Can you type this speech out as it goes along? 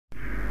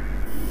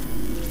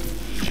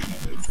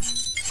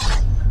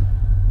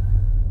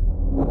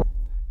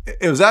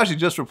It was actually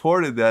just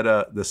reported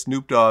that the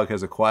Snoop Dogg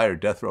has acquired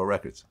Death Row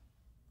Records.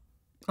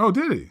 Oh,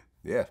 did he?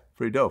 Yeah,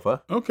 pretty dope, huh?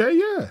 Okay,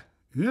 yeah.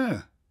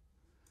 Yeah.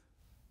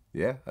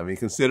 Yeah, I mean,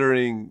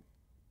 considering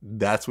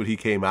that's what he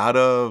came out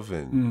of,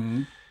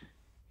 and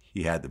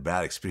he had the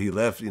bad experience.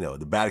 He left,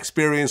 the bad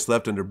experience,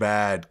 left under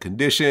bad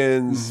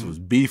conditions, was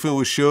beefing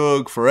with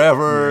Suge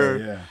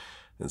forever,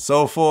 and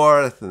so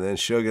forth. And then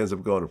Suge ends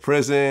up going to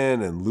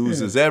prison and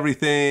loses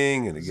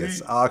everything, and it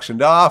gets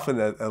auctioned off. And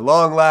at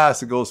long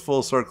last, it goes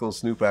full circle, and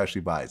Snoop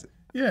actually buys it.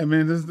 Yeah,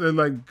 man, this,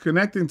 like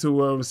connecting to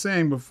what I was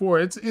saying before,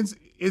 it's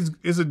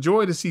a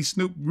joy to see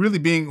Snoop really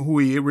being who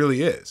he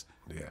really is.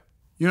 Yeah.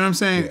 You know what I'm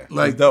saying? Yeah,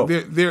 like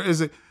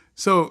there's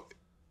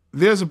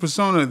a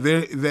persona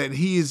there that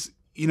he's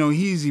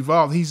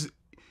evolved.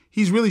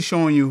 He's really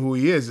showing you who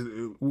he is,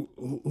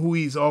 who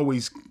he's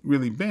always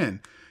really been.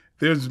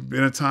 There's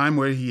been a time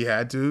where he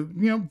had to,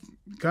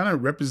 kind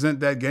of represent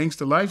that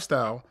gangster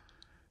lifestyle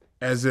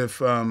as if,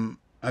 I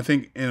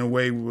think in a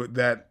way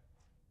that,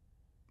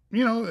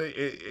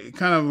 it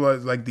kind of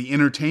was like the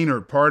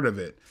entertainer part of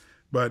it,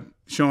 but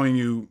showing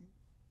you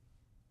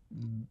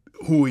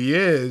who he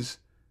is.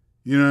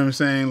 You know what I'm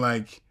saying?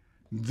 Like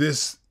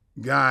this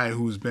guy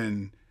who's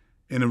been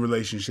in a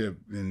relationship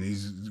and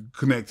he's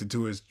connected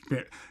to his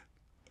parents,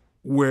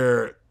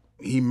 where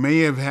he may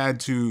have had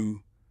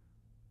to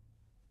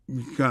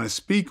kind of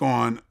speak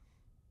on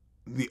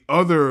the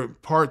other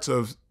parts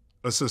of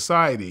a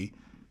society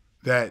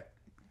that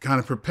kind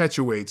of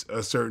perpetuates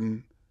a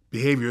certain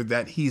behavior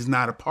that he's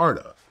not a part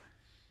of.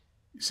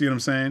 You see what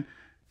I'm saying?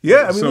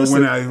 Yeah. I mean, so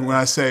listen, when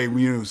I say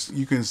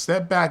you can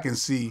step back and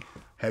see,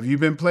 have you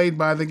been played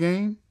by the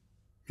game?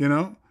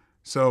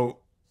 So,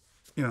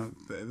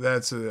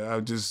 that's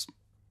I'll just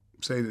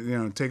say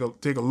that,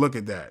 take a look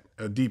at that,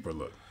 a deeper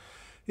look.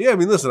 Yeah, I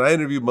mean, listen, I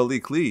interviewed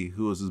Malik Lee,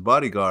 who was his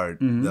bodyguard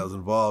that was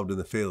involved in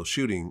the fatal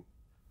shooting.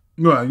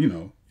 Well,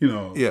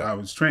 I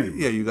was trained.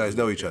 Yeah, you guys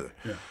know each other.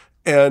 Yeah.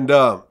 And,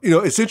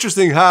 it's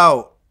interesting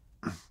how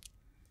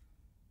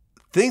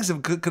things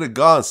could have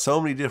gone so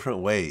many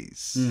different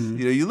ways.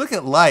 You look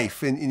at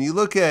life and you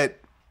look at,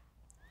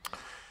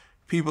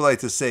 people like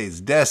to say it's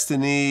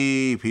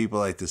destiny. People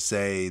like to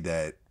say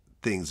that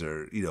things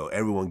are,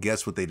 everyone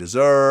gets what they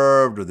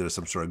deserved, or there's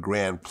some sort of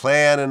grand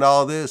plan and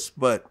all this.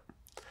 But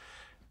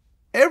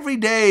every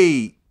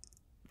day,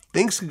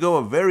 things could go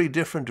a very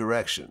different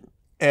direction.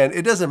 And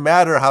it doesn't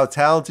matter how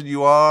talented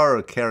you are,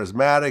 or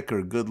charismatic,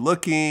 or good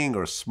looking,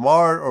 or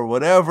smart, or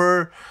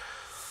whatever.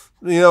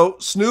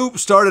 Snoop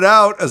started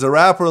out as a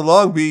rapper in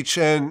Long Beach,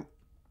 and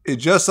it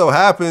just so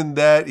happened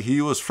that he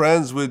was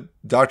friends with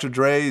Dr.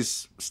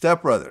 Dre's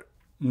stepbrother.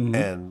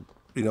 And,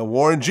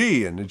 Warren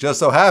G. And it just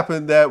so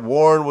happened that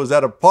Warren was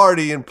at a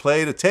party and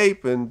played a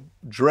tape and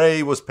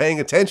Dre was paying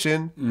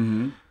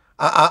attention.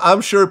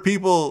 I'm sure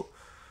people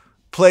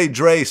played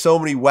Dre so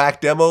many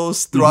whack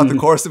demos throughout the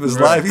course of his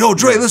life. Yo,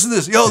 Dre, listen to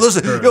this. Yo,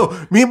 listen. Yo,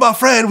 me and my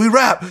friend, we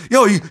rap.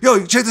 Yo,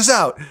 check this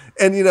out.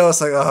 And,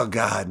 it's like, oh,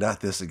 God,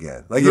 not this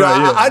again. Like,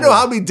 I know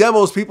how many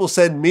demos people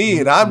send me,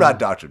 and I'm not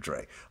Dr.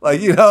 Dre.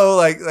 Like,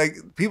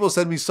 like people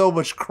send me so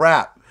much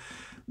crap.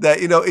 That,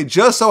 it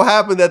just so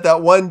happened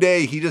that one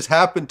day he just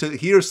happened to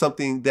hear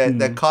something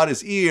that caught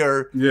his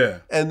ear. Yeah.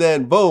 And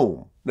then,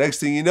 boom, next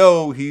thing you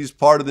know, he's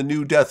part of the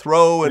new Death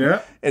Row.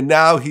 And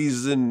now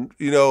he's in,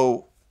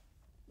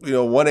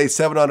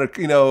 187 on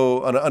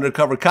an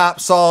undercover cop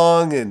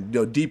song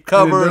and Deep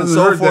Cover and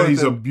so forth. That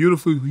he's a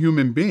beautiful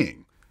human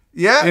being.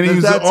 Yeah. And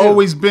he's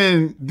always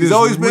been this He's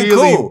always been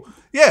really cool.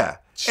 Yeah.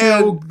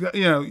 Chill,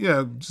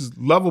 just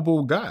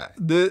lovable guy.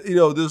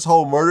 This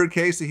whole murder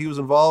case that he was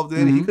involved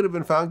in, he could have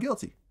been found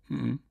guilty.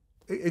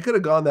 It could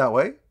have gone that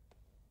way.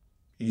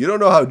 You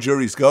don't know how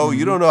juries go.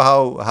 You don't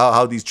know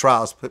how these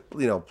trials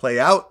play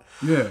out.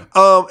 Yeah.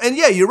 And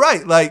yeah, you're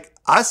right. Like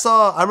I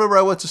remember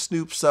I went to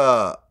Snoop's.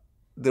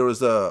 There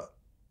was a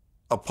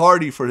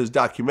party for his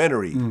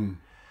documentary,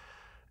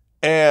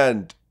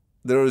 and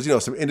there was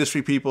some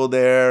industry people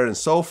there and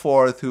so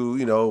forth who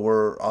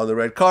were on the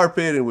red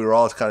carpet, and we were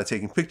all kind of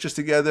taking pictures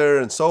together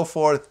and so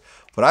forth.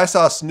 But I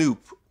saw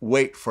Snoop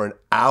wait for an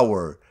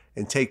hour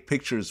and take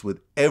pictures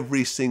with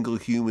every single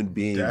human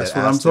being that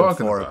asked him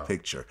for a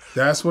picture.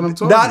 That's what I'm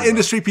talking about. Not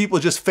industry people,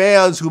 just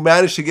fans who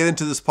managed to get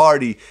into this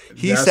party.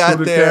 He sat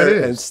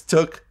there and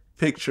took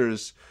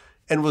pictures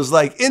and was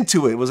like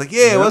into it. Was like,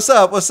 yeah, what's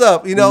up? What's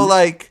up?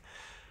 Like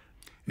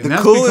and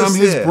that's become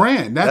his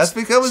brand. That's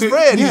become his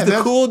brand. He's the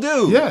cool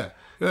dude. Yeah.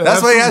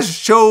 That's why he has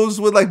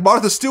shows with like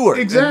Martha Stewart.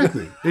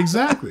 Exactly.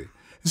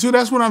 So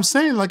that's what I'm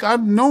saying. Like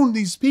I've known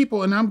these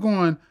people and I'm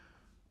going,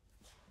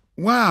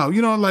 wow,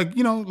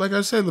 like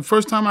I said, the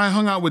first time I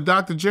hung out with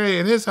Dr. J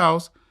at his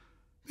house,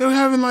 they were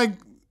having like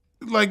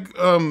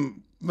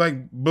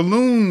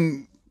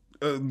balloon,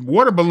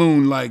 water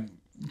balloon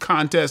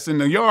contest in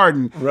the yard,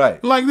 and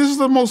like this is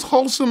the most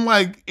wholesome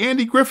like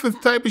Andy Griffith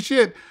type of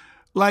shit.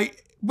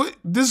 Like, but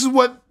this is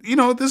what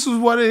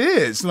it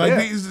is.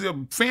 Like he's a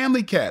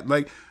family cat.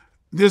 Like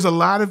there's a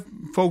lot of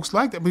folks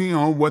like that, but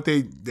what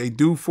they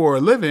do for a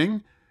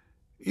living,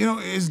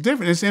 is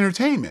different. It's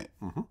entertainment,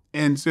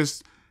 and it's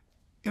just.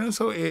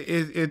 So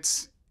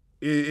it's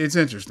it's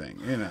interesting,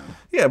 you know.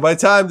 Yeah, by the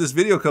time this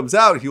video comes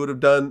out, he would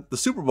have done the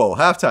Super Bowl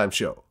halftime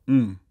show.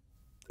 And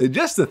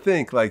just to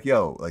think, like,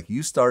 yo, like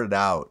you started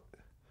out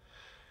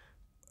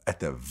at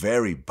the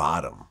very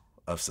bottom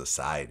of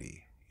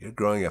society. You're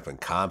growing up in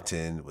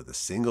Compton with a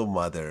single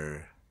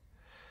mother,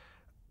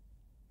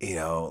 you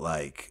know,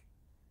 like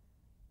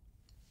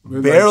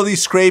barely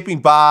scraping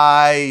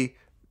by,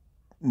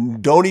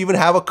 don't even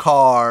have a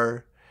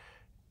car.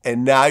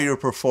 And now you're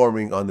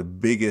performing on the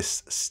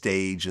biggest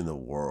stage in the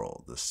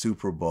world, the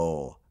Super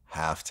Bowl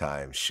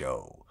halftime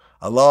show,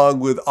 along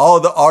with all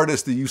the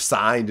artists that you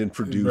signed and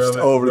produced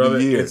over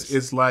the years.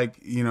 It's like,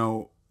 you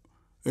know,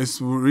 it's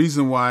the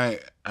reason why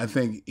I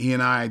think he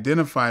and I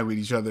identify with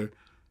each other.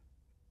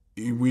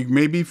 We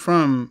may be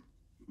from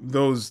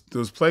those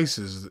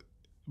places,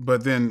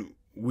 but then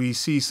we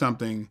see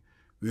something.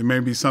 There may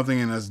be something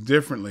in us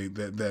differently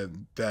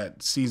that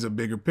sees a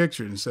bigger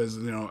picture and says,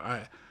 you know,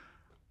 I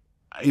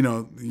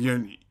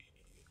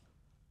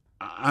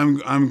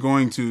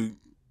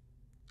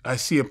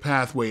see a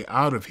pathway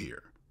out of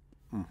here,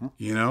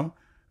 you know?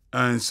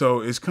 And so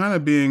it's kind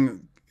of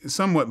being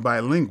somewhat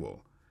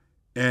bilingual.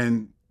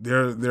 And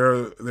there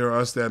are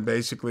us that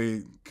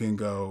basically can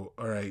go,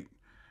 all right.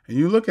 And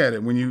you look at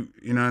it when you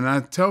know, and I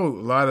tell a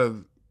lot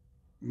of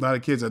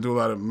kids, I do a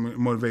lot of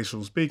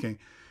motivational speaking,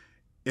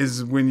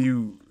 is when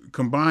you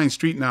combine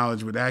street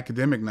knowledge with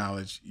academic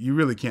knowledge, you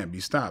really can't be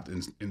stopped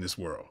in this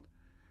world.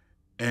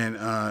 And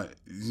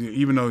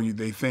even though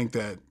they think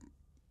that,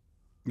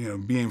 you know,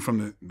 being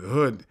from the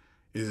hood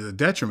is a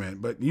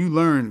detriment, but you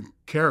learn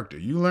character,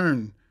 you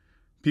learn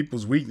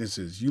people's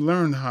weaknesses, you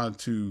learn how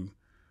to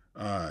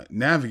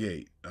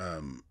navigate,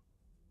 you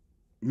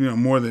know,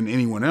 more than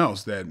anyone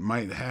else that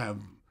might have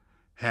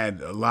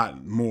had a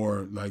lot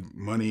more like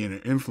money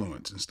and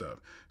influence and stuff.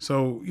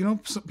 So, you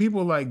know,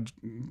 people like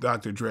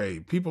Dr. Dre,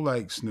 people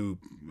like Snoop,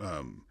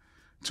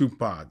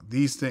 Tupac,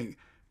 these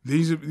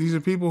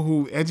are people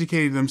who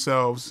educated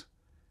themselves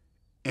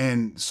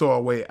and saw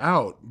a way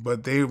out,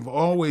 but they've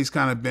always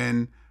kind of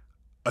been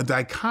a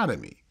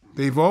dichotomy.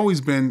 They've always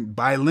been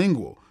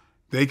bilingual.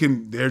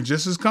 They're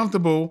just as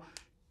comfortable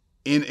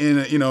in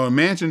a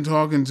mansion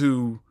talking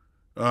to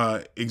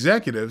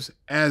executives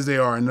as they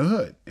are in the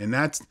hood, and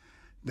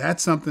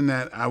that's something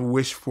that I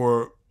wish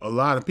for a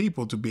lot of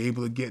people to be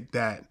able to get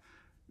that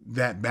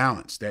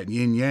balance, that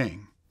yin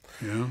yang,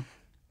 you know.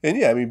 And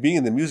yeah, I mean, being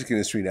in the music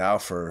industry now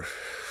for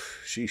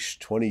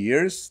 20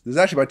 years. This is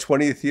actually my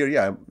 20th year.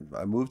 Yeah,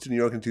 I moved to New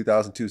York in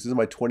 2002. So this is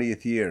my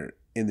 20th year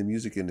in the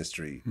music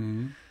industry.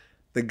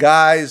 The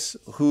guys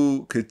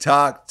who could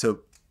talk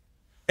to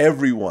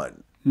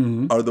everyone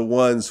are the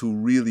ones who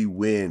really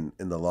win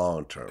in the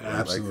long term. Right?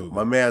 Absolutely. Like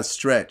my man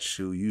Stretch,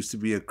 who used to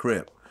be a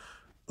Crip,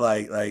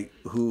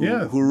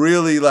 who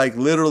really like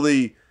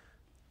literally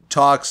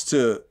talks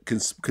to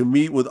can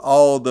meet with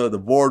all the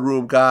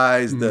boardroom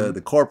guys,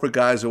 the corporate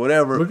guys or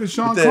whatever. Look at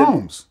Sean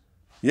Combs.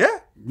 Yeah.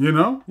 You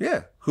know?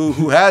 Yeah.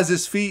 Who has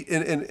his feet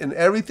in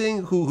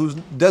everything, who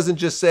doesn't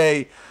just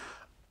say,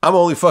 I'm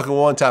only fucking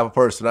one type of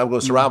person. I'm going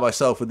to surround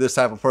myself with this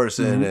type of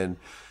person. And,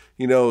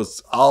 you know,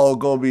 it's all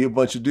going to be a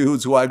bunch of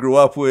dudes who I grew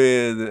up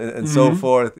with and so forth.